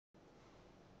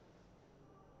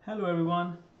Hello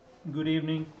everyone, good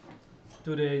evening.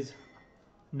 Today is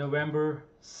November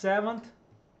 7th.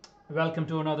 Welcome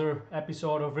to another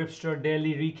episode of Ripster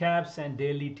Daily Recaps and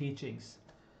Daily Teachings.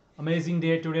 Amazing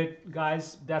day today,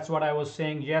 guys. That's what I was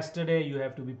saying yesterday. You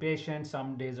have to be patient.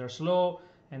 Some days are slow,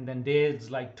 and then days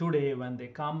like today, when they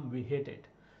come, we hit it.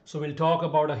 So we'll talk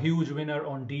about a huge winner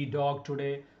on DDOG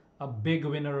today, a big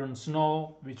winner on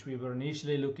snow, which we were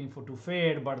initially looking for to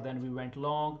fade, but then we went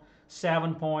long.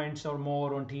 7 points or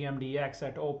more on TMDX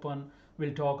at open.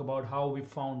 We'll talk about how we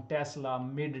found Tesla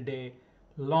midday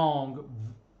long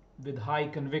with high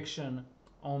conviction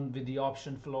on with the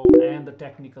option flow and the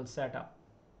technical setup.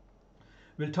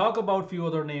 We'll talk about a few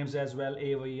other names as well,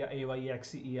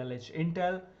 AYX, CELH,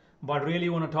 Intel, but really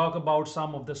want to talk about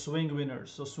some of the swing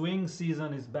winners. So swing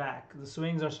season is back. The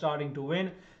swings are starting to win.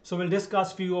 So we'll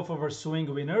discuss few of our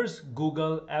swing winners,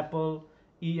 Google, Apple,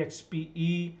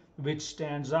 EXPE, which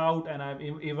stands out, and I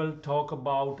will talk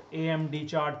about AMD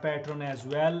chart pattern as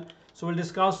well. So we'll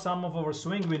discuss some of our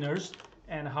swing winners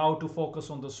and how to focus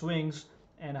on the swings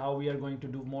and how we are going to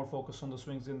do more focus on the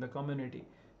swings in the community.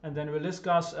 And then we'll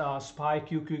discuss SPY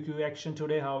QQQ action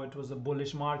today, how it was a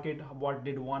bullish market, what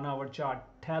did 1 hour chart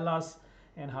tell us,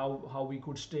 and how we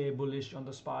could stay bullish on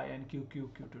the SPY and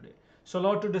QQQ today. So a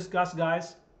lot to discuss,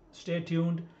 guys. Stay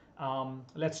tuned.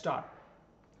 Let's start.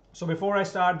 So before I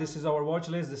start, this is our watch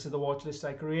list. This is the watch list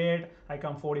I create. I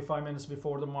come 45 minutes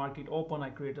before the market open. I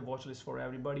create a watch list for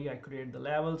everybody. I create the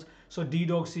levels. So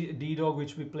DDOG,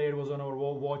 which we played, was on our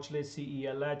watch list.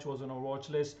 CELH was on our watch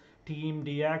list.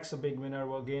 TMDX, a big winner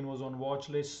again, was on watch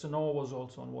list. Snow was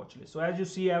also on watch list. So as you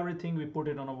see, everything we put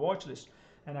it on a watch list.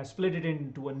 And I split it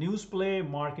into a news play,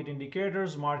 market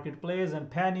indicators, market plays,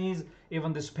 and pennies.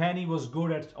 Even this penny was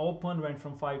good at open, went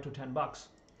from 5 to 10 bucks.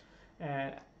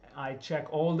 And I check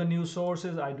all the news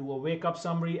sources. I do a wake up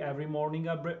summary every morning.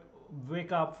 I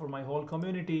wake up for my whole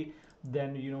community.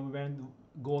 Then when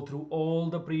go through all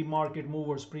the pre-market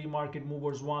movers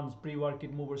 1,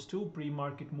 pre-market movers 2,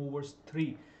 pre-market movers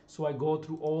 3. So I go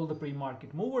through all the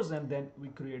pre-market movers, and then we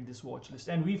create this watch list,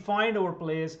 and we find our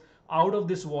plays out of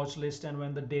this watch list. And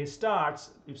when the day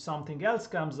starts, if something else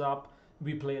comes up,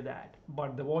 we play that.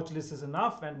 But the watch list is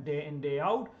enough, and day in day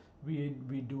out, we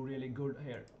do really good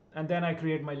here. And then I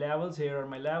create my levels. Here are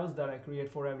my levels that I create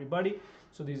for everybody.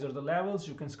 So these are the levels.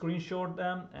 You can screenshot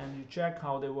them and you check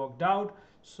how they worked out.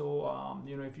 So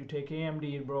if you take AMD,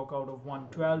 it broke out of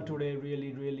 112 today,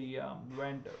 really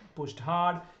went pushed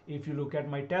hard. If you look at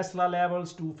my Tesla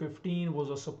levels, 215 was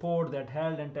a support that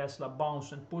held, and Tesla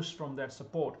bounced and pushed from that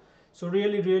support. So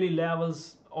really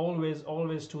levels, always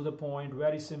to the point.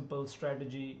 Very simple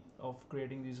strategy of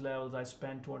creating these levels. I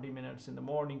spent 20 minutes in the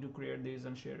morning to create these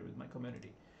and share it with my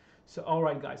community. So all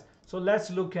right, guys, so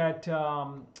let's look at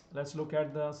some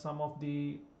of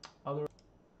the other.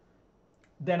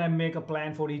 Then I make a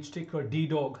plan for each ticker.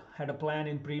 DDOG had a plan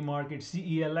in pre-market.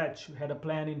 CELH had a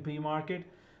plan in pre-market.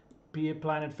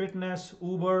 Planet Fitness,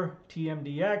 Uber,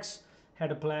 TMDX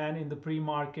had a plan in the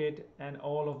pre-market, and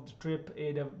all of the Trip,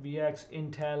 AWX,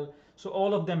 Intel. So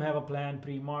all of them have a plan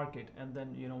pre-market, and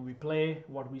then we play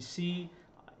what we see.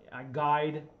 I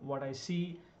guide what I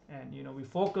see, and we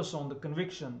focus on the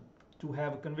conviction. To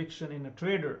have a conviction in a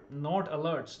trader, not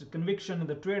alerts. The conviction in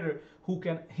the trader who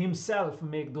can himself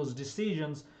make those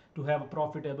decisions to have a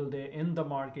profitable day in the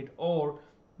market, or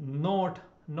not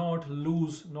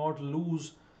lose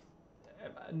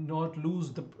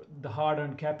the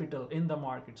hard-earned capital in the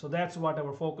market. So that's what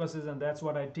our focus is, and that's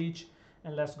what I teach.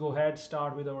 And let's go ahead,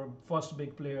 start with our first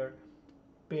big pair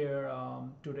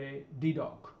today,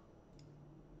 DDOG.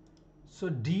 So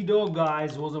DDOG,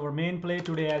 guys, was our main play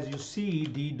today. As you see,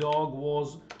 DDOG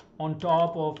was on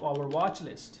top of our watch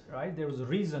list, right? There was a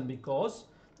reason, because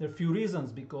there are a few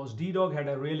reasons. Because DDOG had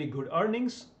a really good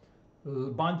earnings,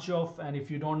 and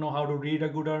if you don't know how to read a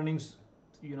good earnings,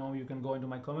 you can go into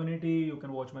my community, you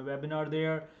can watch my webinar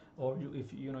there, or you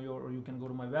can go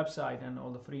to my website, and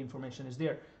all the free information is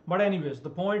there. But anyways, the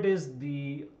point is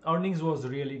the earnings was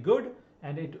really good,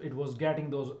 and it was getting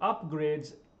those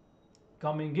upgrades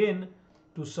coming in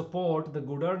to support the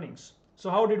good earnings. So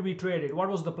how did we trade it? What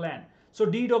was the plan? So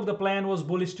DDOG, the plan was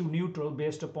bullish to neutral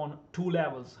based upon two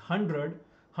levels. 100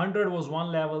 was one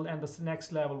level, and the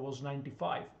next level was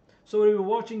 95. So we were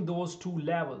watching those two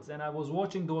levels, and I was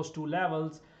watching those two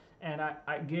levels, and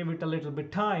I gave it a little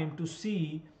bit time to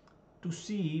see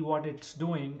what it's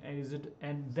doing.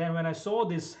 And then when I saw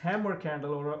this hammer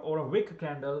candle or a wick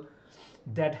candle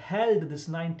that held this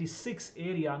 96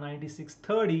 area,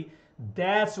 96.30,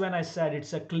 that's when I said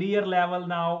it's a clear level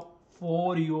now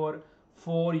for your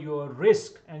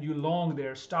risk, and you long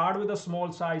there. Start with a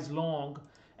small size long,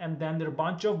 and then there are a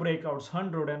bunch of breakouts,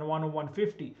 100 and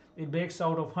 150. It breaks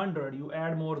out of 100, you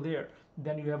add more there,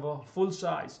 then you have a full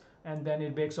size, and then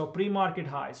it breaks out pre-market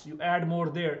highs, you add more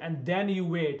there, and then you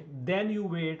wait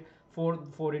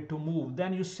for it to move.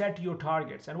 Then you set your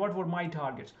targets. And what were my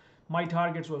targets? My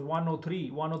targets was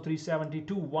 103,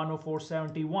 103.72,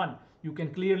 104.71. You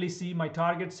can clearly see my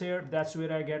targets here. That's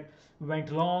where I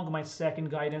went long. My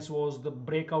second guidance was the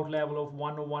breakout level of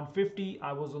 101.50.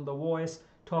 I was on the voice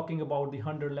talking about the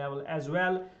 100 level as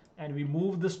well. And we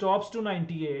moved the stops to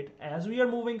 98. As we are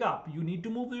moving up, you need to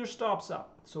move your stops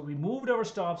up. So we moved our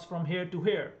stops from here to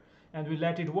here, and we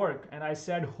let it work. And I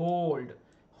said hold,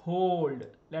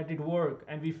 let it work.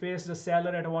 And we faced the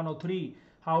seller at 103.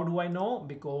 How do I know?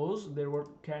 Because there were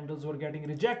candles were getting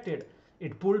rejected.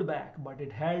 It pulled back, but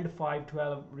it held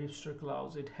 512 Ripster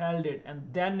clouds. It held it, and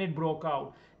then it broke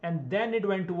out, and then it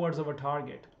went towards our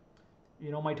target.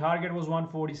 You know, my target was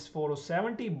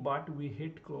 144.70, but we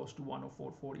hit close to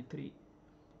 104.43.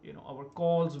 You know, our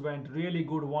calls went really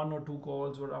good. One or two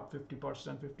calls were up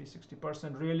 50%, 50,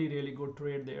 60%. Really good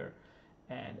trade there.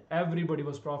 And everybody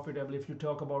was profitable. If you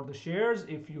talk about the shares,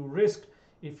 if you risked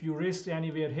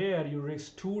anywhere here, you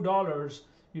risked $2,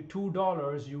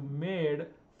 you made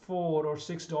 $4 or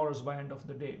 $6 by end of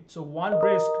the day. So one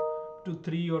risk to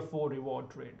 3 or 4 reward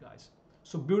trade, guys.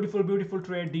 So beautiful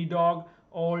trade. DDOG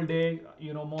all day,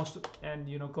 you know,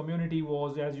 community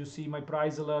was, as you see, my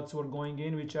price alerts were going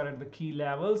in, which are at the key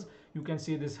levels. You can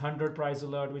see this 100 price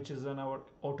alert, which is on our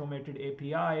automated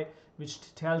API, which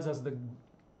tells us the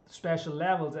special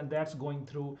levels, and that's going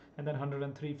through, and then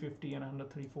 103.50 and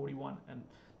 103.41, and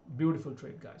beautiful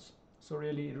trade, guys. So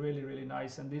really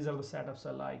nice. And these are the setups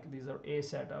I like. These are A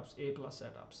setups, A plus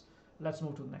setups. Let's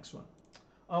move to the next one.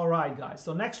 All right, guys.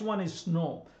 So next one is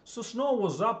Snow. So Snow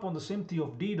was up on the sympathy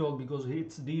of DDOG because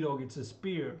it's DDOG, it's a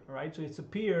peer, right? So it's a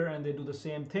peer and they do the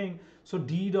same thing. So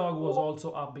DDOG was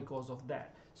also up because of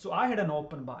that. So I had an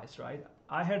open bias, right?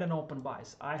 I had an open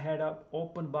bias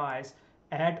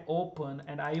at open,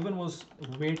 and I even was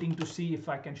waiting to see if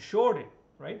I can short it,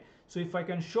 right? So if I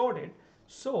can short it,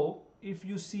 so if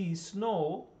you see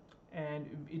Snow, and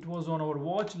it was on our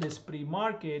watch list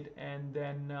pre-market, and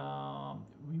then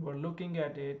we were looking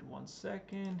at it. One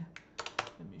second,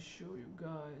 let me show you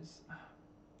guys.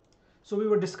 So we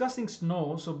were discussing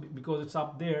Snow, so because it's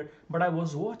up there, but I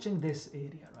was watching this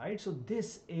area, right? So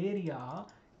this area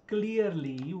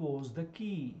clearly was the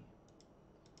key.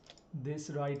 This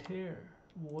right here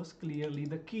was clearly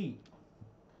the key,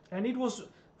 and it was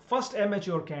first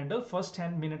amateur candle, first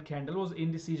 10-minute candle was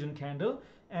indecision candle,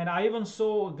 and I even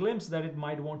saw a glimpse that it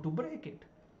might want to break it,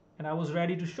 and I was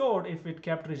ready to short if it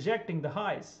kept rejecting the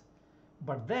highs.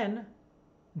 But then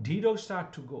DDOG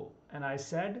started to go, and I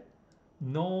said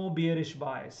no bearish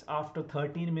bias. After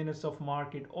 13 minutes of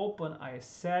market open, I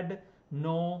said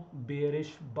no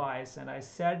bearish bias, and I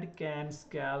said can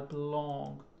scalp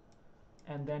long,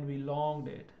 and then we longed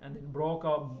it, and it broke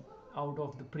out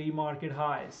of the pre-market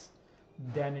highs.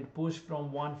 Then it pushed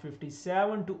from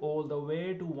 157 to all the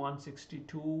way to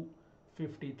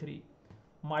 162.53.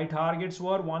 My targets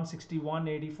were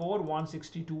 161.84,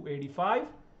 162.85.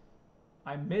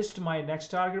 I missed my next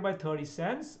target by 30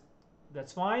 cents.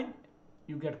 That's fine.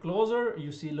 You get closer,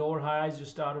 you see lower highs, you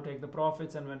start to take the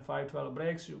profits, and when 512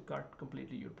 breaks, you cut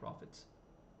completely your profits.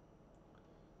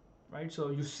 Right?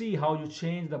 So you see how you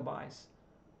change the bias.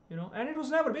 You know, and it was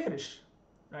never bearish,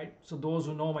 right? So those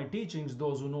who know my teachings,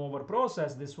 those who know our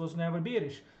process, this was never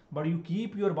bearish. But you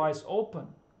keep your bias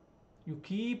open. You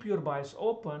keep your bias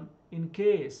open in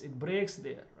case it breaks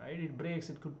there, right? It breaks,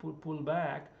 it could pull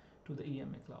back to the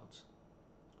EMA clouds.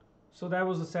 So that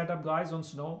was the setup, guys, on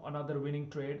Snow, another winning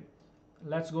trade.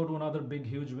 Let's go to another big,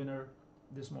 huge winner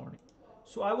this morning.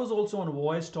 So I was also on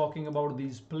voice talking about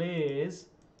these plays.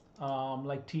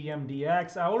 Like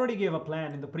TMDX, I already gave a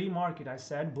plan in the pre-market. I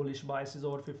said bullish bias is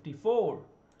over 54,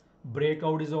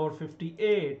 breakout is over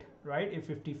 58, right? If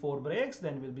 54 breaks,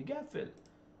 then we'll be gap fill,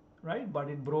 right? But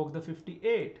it broke the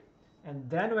 58, and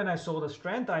then when I saw the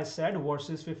strength, I said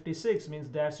versus 56 means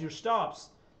that's your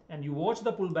stops. And you watch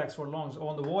the pullbacks for longs.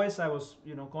 On the voice, I was,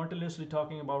 you know, continuously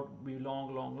talking about be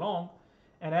long,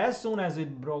 and as soon as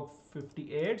it broke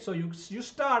 58, so you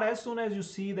start as soon as you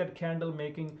see that candle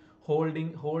making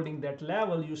holding that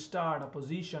level, you start a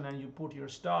position and you put your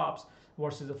stops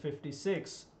versus a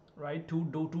 56, right?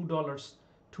 $2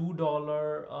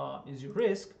 is your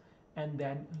risk, and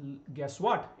then guess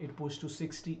what? It pushed to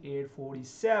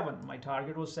 68.47. My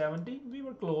target was 70. We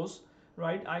were close,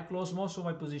 right? I closed most of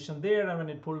my position there, and when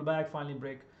it pulled back, finally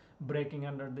breaking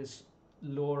under this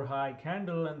lower high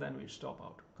candle, and then we stop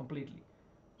out completely.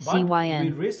 But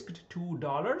we risked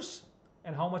 $2.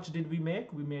 And how much did we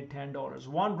make? We made $10.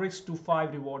 1 risk to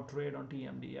 5 reward trade on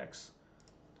TMDX.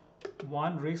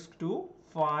 1 risk to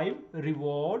 5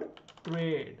 reward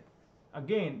trade.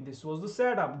 Again, this was the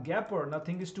setup. Gapper,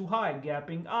 nothing is too high.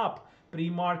 Gapping up.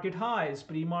 Pre-market highs,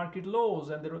 pre-market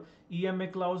lows, and the EMA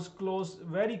close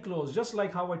very close, just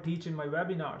like how I teach in my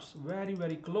webinars. Very,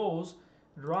 very close,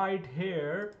 right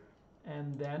here.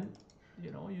 And then,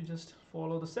 you know, you just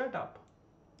follow the setup.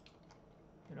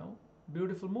 You know,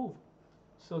 beautiful move.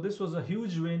 So this was a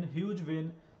huge win, huge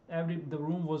win. The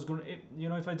room was going to, you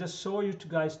know, if I just show you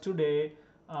guys today,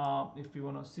 if you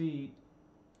want to see,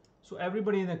 so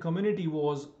everybody in the community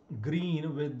was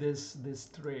green with this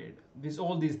trade.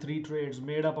 All these 3 trades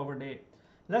made up our day.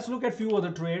 Let's look at few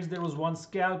other trades. There was one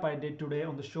scalp I did today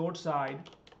on the short side.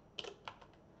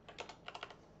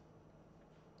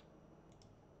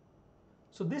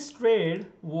 So this trade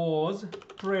was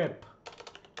trip.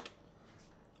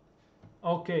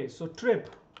 Okay, so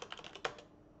trip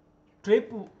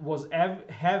was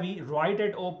heavy right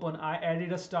at open. I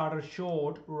added a starter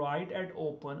short right at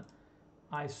open.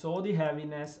 I saw the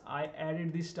heaviness. I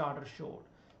added the starter short.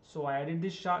 So I added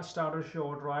this starter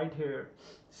short right here,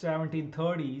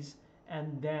 1730s,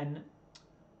 and then,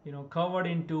 you know, covered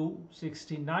into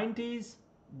 1690s,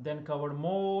 then covered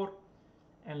more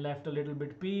and left a little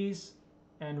bit piece.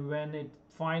 And when it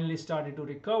finally started to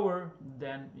recover,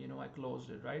 then, you know, I closed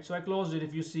it, right? So I closed it.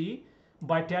 If you see,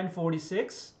 by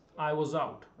 1046 I was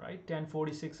out, right?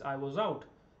 1046 I was out.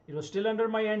 It was still under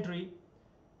my entry.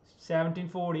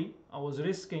 1740 I was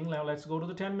risking. Now let's go to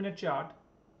the 10-minute chart.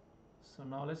 So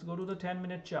now let's go to the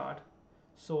 10-minute chart.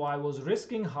 So I was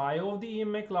risking high of the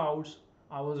EMA clouds.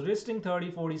 I was risking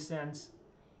 30-40 cents.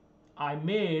 I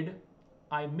made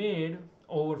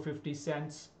over 50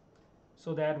 cents.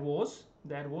 So that was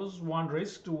 1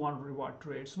 risk to 1 reward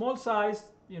trade. Small size,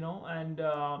 you know, and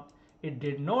it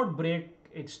did not break.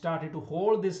 It started to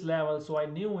hold this level, so I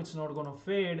knew it's not going to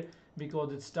fade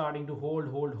because it's starting to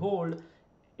hold.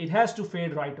 It has to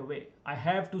fade right away. I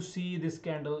have to see this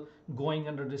candle going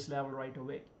under this level right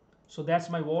away. So that's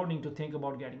my warning to think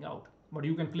about getting out. But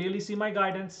you can clearly see my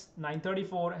guidance.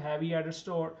 934 heavy added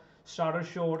starter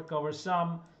short, cover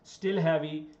some, still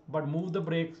heavy, but move the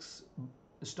breaks,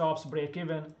 stops break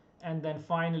even, and then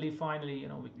finally, you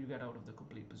know, you get out of the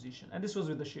complete position. And this was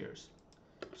with the shares.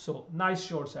 So nice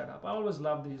short setup. I always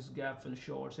love these gap fill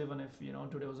shorts, even if, you know,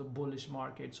 today was a bullish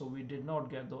market, so we did not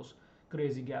get those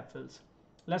crazy gap fills.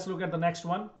 Let's look at the next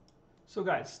one. So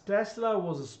guys, Tesla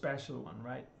was a special one,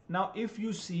 right? Now, if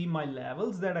you see my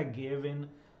levels that I gave in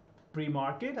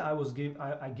pre-market,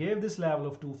 I gave this level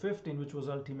of 215, which was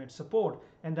ultimate support,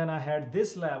 and then I had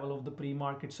this level of the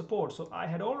pre-market support. So I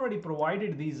had already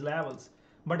provided these levels.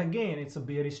 But again, it's a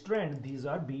bearish trend. These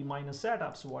are B minus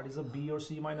setups. What is a B or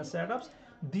C minus setups?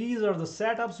 These are the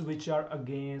setups which are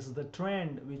against the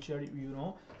trend, which are, you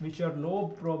know, which are low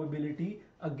probability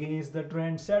against the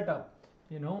trend setup,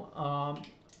 you know.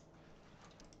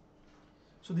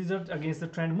 So these are against the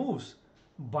trend moves.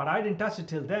 But I didn't touch it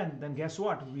till then. Then guess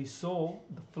what? We saw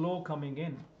the flow coming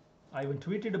in. I even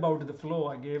tweeted about the flow.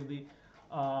 I gave the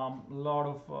lot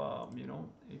of, you know,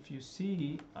 if you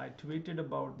see, I tweeted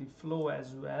about the flow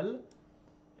as well.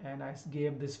 And I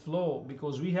gave this flow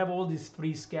because we have all these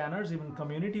free scanners, even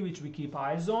community, which we keep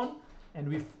eyes on. And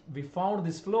we found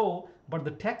this flow,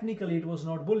 but technically it was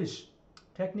not bullish.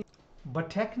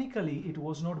 Technically it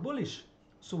was not bullish.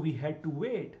 So we had to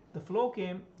wait. The flow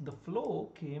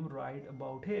came right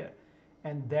about here.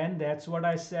 And then that's what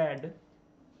I said.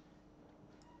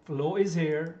 Flow is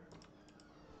here.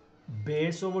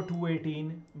 Base over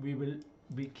 218 we will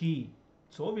be key.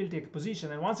 So we'll take a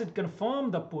position. And once it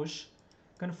confirmed the push,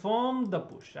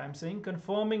 I'm saying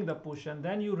confirming the push, and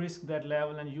then you risk that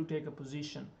level and you take a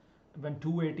position when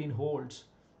 218 holds,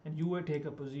 and you will take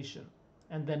a position.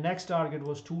 And the next target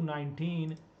was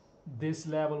 219. This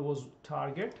level was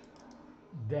target,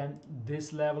 then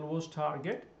this level was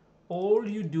target. All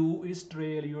you do is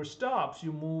trail your stops.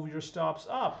 You move your stops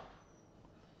up.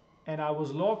 And I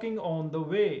was locking on the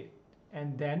way.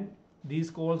 And then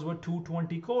these calls were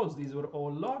 220 calls. These were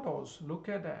all lottos. Look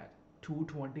at that.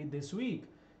 220 this week.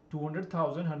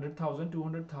 200,000, 100,000,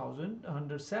 200,000,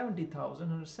 170,000,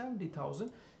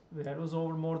 170,000. That was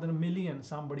over more than $1 million.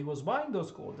 Somebody was buying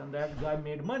those calls, and that guy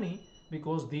made money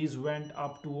because these went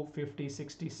up to 50,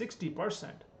 60, 60%.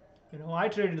 You know, I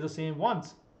traded the same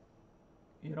ones.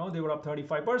 You know, they were up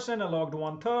 35%. I logged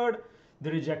 1/3.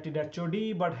 They rejected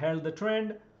HOD but held the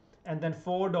trend, and then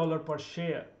 $4 per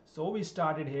share. So we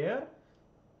started here.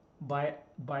 By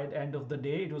the end of the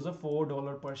day, it was a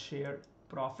 $4 per share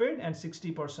profit and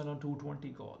 60% on 220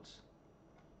 calls.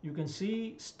 You can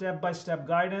see step-by-step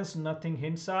guidance, nothing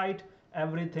hindsight.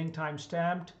 everything time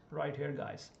stamped right here,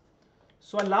 guys.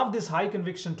 So I love this high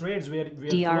conviction trades where flow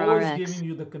is DRRX. giving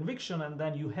you the conviction, and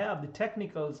then you have the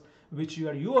technicals, which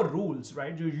are your rules,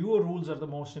 right? Your rules are the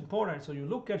most important. So you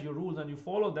look at your rules and you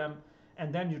follow them,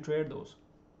 and then you trade those,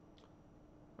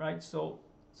 right? So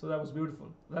that was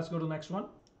beautiful. Let's go to the next one.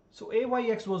 So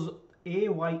AYX was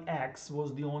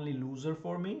the only loser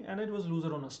for me, and it was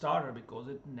loser on a starter because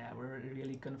it never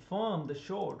really confirmed the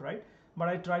short, right? But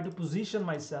I tried to position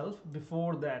myself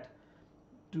before that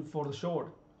for the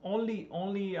short. Only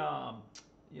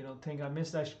thing I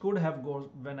missed, I could have gone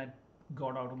when I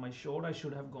got out of my short. I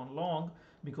should have gone long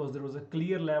because there was a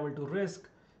clear level to risk.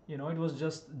 It was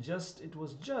just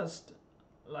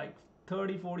like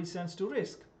 30-40 cents to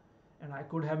risk, and I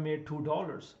could have made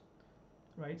 $2,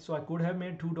 right? So I could have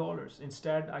made $2.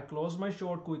 Instead, I closed my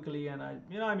short quickly, and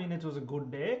it was a good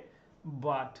day,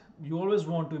 but you always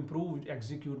want to improve,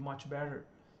 execute much better.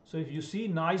 So if you see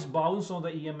nice bounce on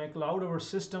the EMA cloud, our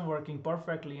system working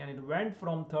perfectly, and it went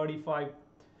from 35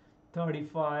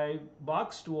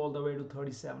 bucks to all the way to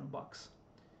 37 bucks,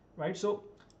 right? So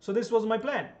this was my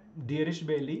plan. Dearish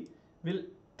Bailey will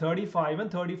 35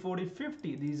 and 30, 40,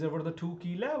 50. These were the two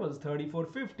key levels, 34,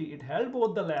 50. It held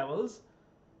both the levels,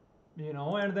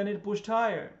 and then it pushed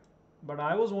higher. But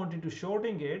I was wanting to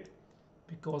shorting it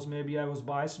because maybe I was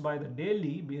biased by the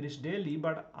daily, bearish daily,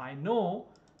 but I know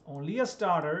only a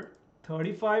starter,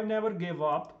 35 never gave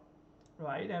up,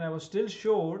 right? And I was still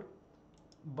short,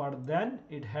 but then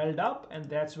it held up, and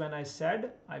that's when I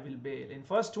said I will bail. In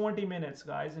first 20 minutes,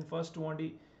 guys, in first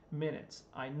 20 minutes,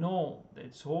 I know that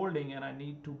it's holding and I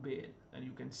need to bail. And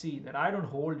you can see that I don't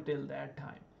hold till that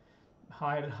time.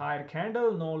 Higher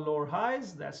candle, no lower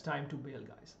highs, that's time to bail,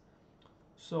 guys.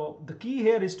 So the key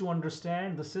here is to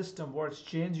understand the system works,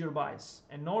 change your bias,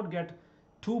 and not get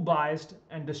too biased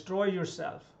and destroy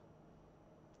yourself.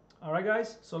 All right,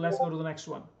 guys, so let's go to the next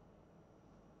one.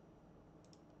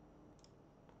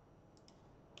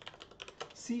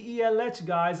 CELH,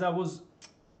 guys,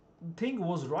 think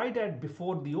was right at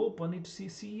before the open.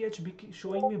 CEH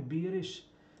showing me bearish.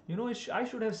 I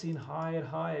should have seen higher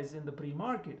highs in the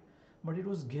pre-market, but it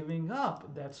was giving up.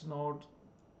 That's not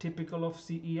typical of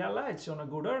CELH on a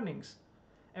good earnings.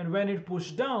 And when it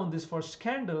pushed down this first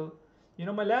candle,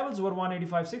 my levels were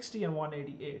 185.60 and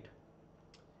 188.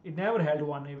 It never held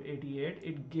 188.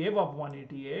 It gave up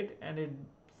 188 and it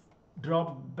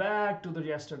dropped back to the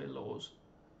yesterday lows.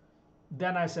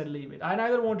 Then I said leave it. I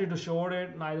neither wanted to short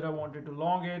it, neither I wanted to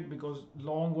long it because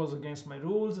long was against my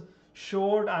rules.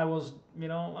 Short, I was,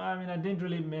 I didn't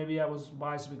really, maybe I was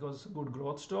biased because good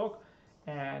growth stock,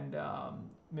 and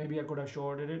maybe I could have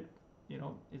shorted it.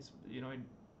 It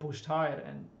pushed higher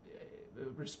and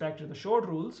respected the short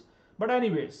rules. But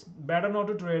anyways, better not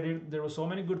to trade it. There were so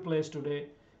many good plays today,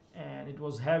 and it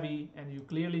was heavy, and you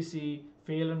clearly see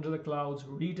fail under the clouds,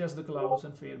 retest the clouds,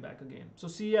 and fail back again. So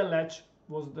CELH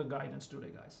was the guidance today,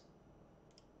 guys.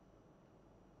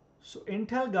 So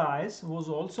Intel, guys, was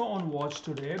also on watch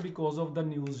today because of the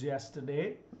news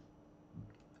yesterday.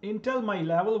 Intel, my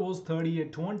level was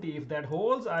 38.20. If that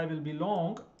holds, I will be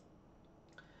long,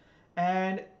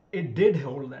 and it did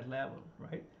hold that level,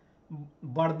 right?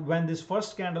 But when this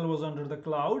first candle was under the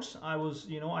clouds, I was,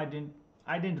 I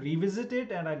didn't revisit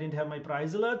it, and I didn't have my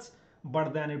price alerts,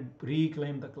 but then it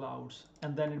reclaimed the clouds,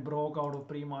 and then it broke out of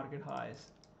pre-market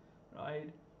highs, right?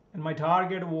 And my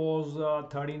target was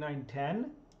 39.10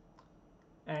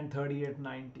 and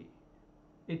 38.90.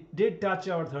 It did touch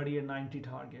our 38.90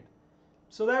 target.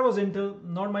 So that was Intel,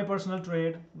 not my personal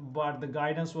trade, but the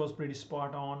guidance was pretty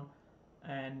spot on,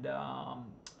 and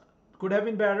could have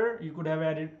been better. You could have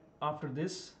added after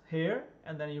this here,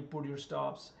 and then you put your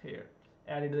stops here.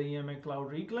 Added the EMA cloud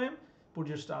reclaim, put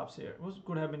your stops here.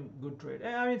 Could have been good trade.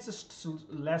 I mean, it's just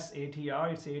less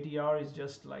ATR. Its ATR is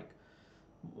just like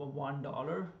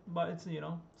 $1, but it's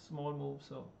small move.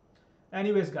 So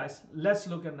anyways, guys, let's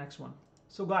look at next one.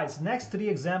 So guys, next three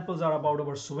examples are about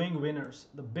our swing winners,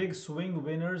 the big swing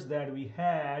winners that we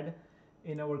had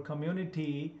in our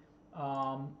community.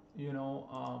 Our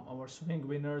swing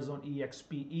winners on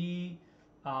EXPE.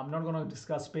 I'm not going to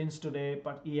discuss pins today,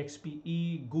 but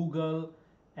EXPE, Google,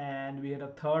 and we had a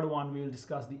third one. We'll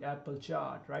discuss the Apple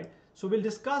chart, right? So we'll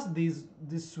discuss these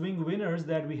swing winners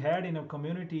that we had in our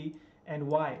community and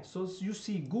why. So you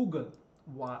see Google.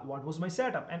 What was my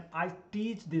setup? And I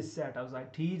teach these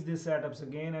setups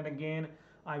again and again.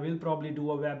 I will probably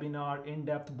do a webinar,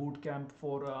 in-depth bootcamp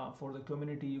for the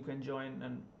community. You can join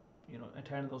and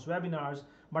attend those webinars.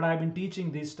 But I've been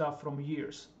teaching this stuff from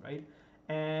years, right?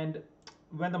 And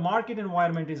when the market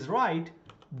environment is right,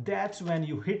 that's when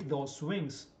you hit those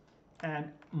swings.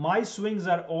 And my swings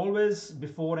are always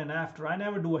before and after. I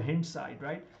never do a hint side,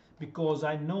 right? Because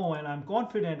I know and I'm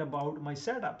confident about my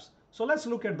setups. So let's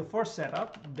look at the first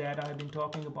setup that I've been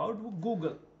talking about,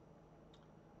 Google.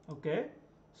 Okay,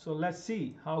 so let's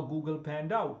see how Google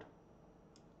panned out.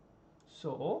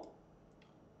 So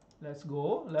let's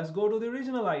go to the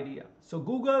original idea. So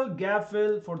Google gap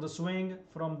fill for the swing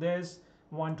from this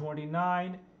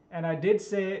 129, and I did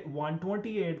say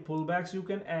 128 pullbacks you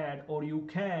can add, or you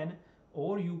can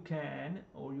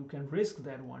risk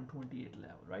that 128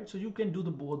 level, right? So you can do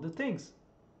both the things.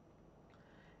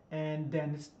 And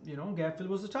then it's, gap fill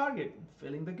was the target,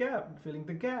 filling the gap,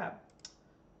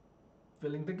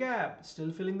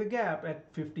 still filling the gap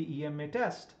at 50 EMA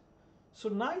test. So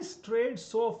nice trade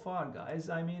so far, guys.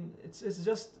 I mean, it's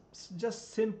just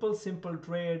simple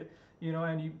trade,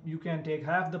 and you can take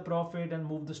half the profit and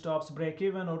move the stops break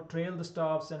even, or trail the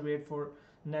stops and wait for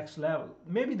next level.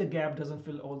 Maybe the gap doesn't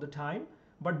fill all the time,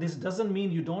 but this doesn't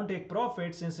mean you don't take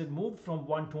profit, since it moved from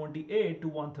 128 to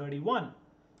 131,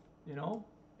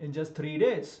 in just 3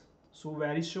 days. So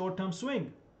very short-term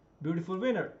swing, beautiful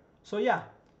winner. So yeah,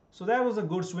 so that was a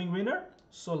good swing winner.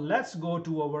 So let's go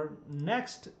to our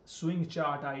next swing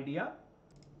chart idea.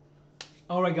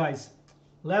 All right, guys,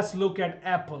 let's look at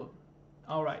Apple.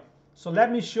 All right, so let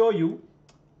me show you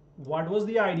what was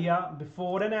the idea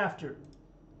before and after.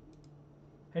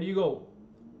 Here you go.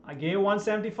 I gave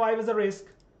 175 as a risk,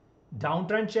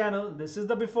 downtrend channel. This is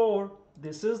the before,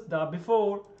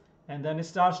 and then it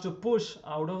starts to push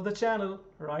out of the channel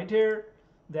right here.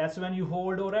 That's when you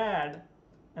hold or add,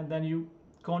 and then you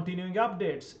continuing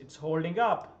updates. It's holding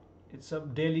up. It's a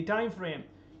daily time frame.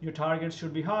 Your target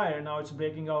should be higher. Now it's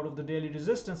breaking out of the daily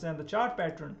resistance and the chart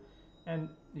pattern, and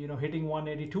hitting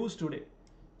 182s today.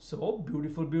 So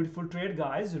beautiful trade,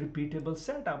 guys. Repeatable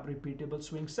setup, repeatable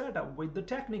swing setup with the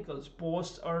technicals,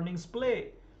 post earnings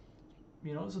play.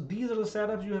 So these are the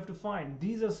setups you have to find.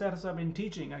 These are setups I've been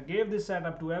teaching. I gave this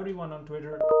setup to everyone on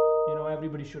Twitter.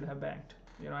 Everybody should have banked.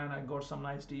 And I got some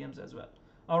nice DMs as well.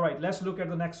 All right, let's look at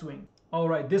the next swing. All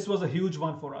right, this was a huge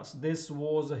one for us.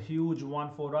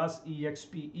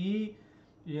 EXPE,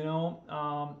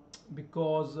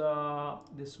 because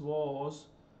this was,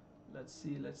 let's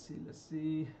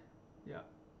see. Yeah.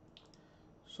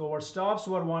 So our stops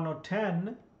were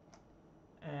 110,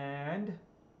 and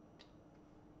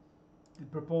the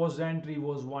proposed entry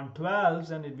was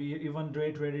 112, and we even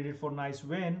traded it for nice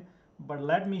win. But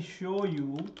let me show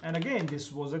you, and again,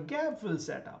 this was a gap fill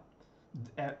setup.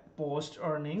 Post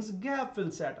earnings gap fill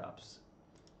setups.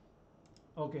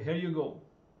 Okay, here you go.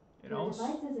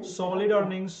 Solid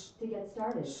earnings. To get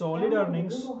started, solid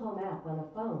earnings. Google Home app on a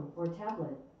phone or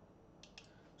tablet.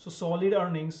 So solid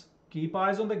earnings. Keep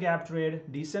eyes on the gap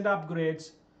trade. Decent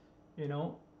upgrades.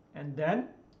 And then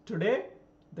today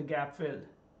the gap filled.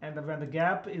 And when the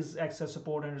gap is excess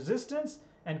support and resistance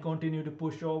and continue to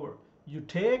push over, you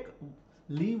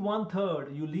leave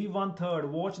 1/3. You leave 1/3.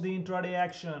 Watch the intraday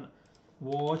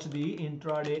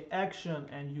action.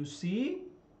 And you see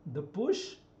the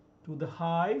push to the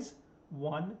highs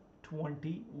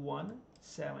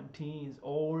 121.17s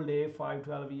all day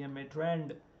 512 EMA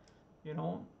trend.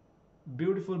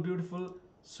 Beautiful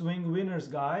swing winners,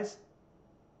 guys.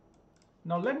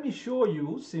 Now let me show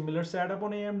you similar setup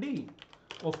on AMD.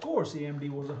 Of course,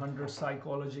 AMD was 100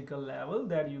 psychological level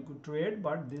that you could trade,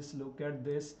 but look at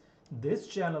this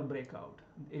channel breakout.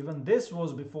 Even this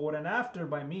was before and after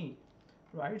by me.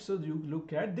 Right, so you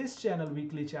look at this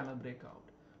weekly channel breakout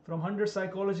from 100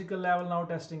 psychological level, now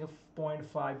testing a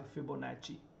 0.5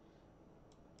 Fibonacci.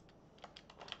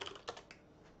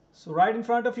 So right in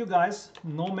front of you, guys,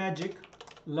 no magic.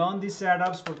 Learn these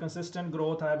setups for consistent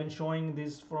growth. I have been showing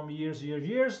this from years.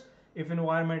 If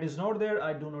environment is not there,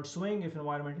 I do not swing. If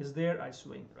environment is there, I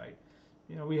swing, right?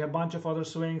 We have a bunch of other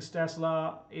swings,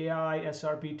 Tesla, AI,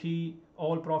 SRPT,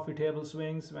 all profitable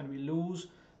swings. When we lose,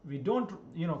 we don't,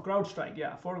 crowd strike.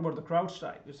 Yeah, forget about the crowd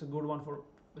strike. It's a good one for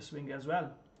the swing as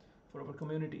well, for our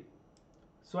community.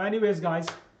 So anyways, guys,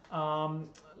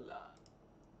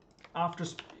 after,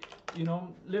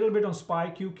 little bit on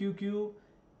SPY QQQ.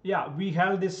 Yeah, we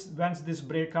held this, once this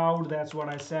breakout, that's what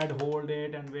I said, hold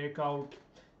it and wake out.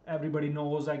 Everybody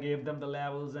knows I gave them the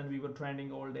levels and we were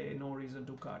trending all day, no reason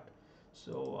to cut.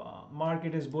 So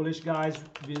market is bullish, guys.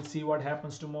 We'll see what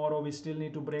happens tomorrow. We still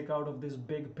need to break out of this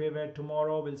big pivot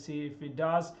tomorrow. We'll see if it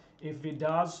does. If it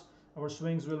does, our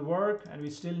swings will work, and we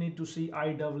still need to see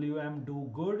IWM do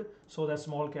good so that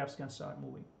small caps can start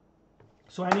moving.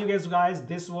 So anyways, guys,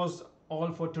 this was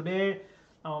all for today.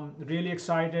 Really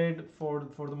excited for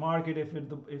the market. If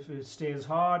it stays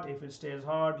hot,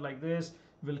 like this,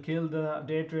 we'll kill the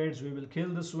day trades, we will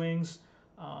kill the swings.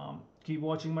 Keep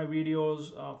watching my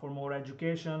videos for more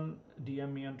education.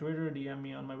 DM me on Twitter, DM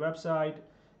me on my website,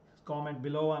 comment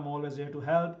below. I'm always here to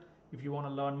help. If you want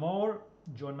to learn more,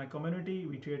 join my community.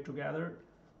 We trade together.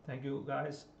 Thank you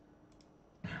guys.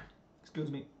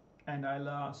 Excuse me. And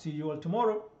I'll see you all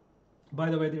tomorrow. By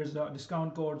the way, there's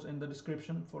discount codes in the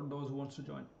description for those who wants to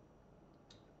join.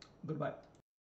 Goodbye.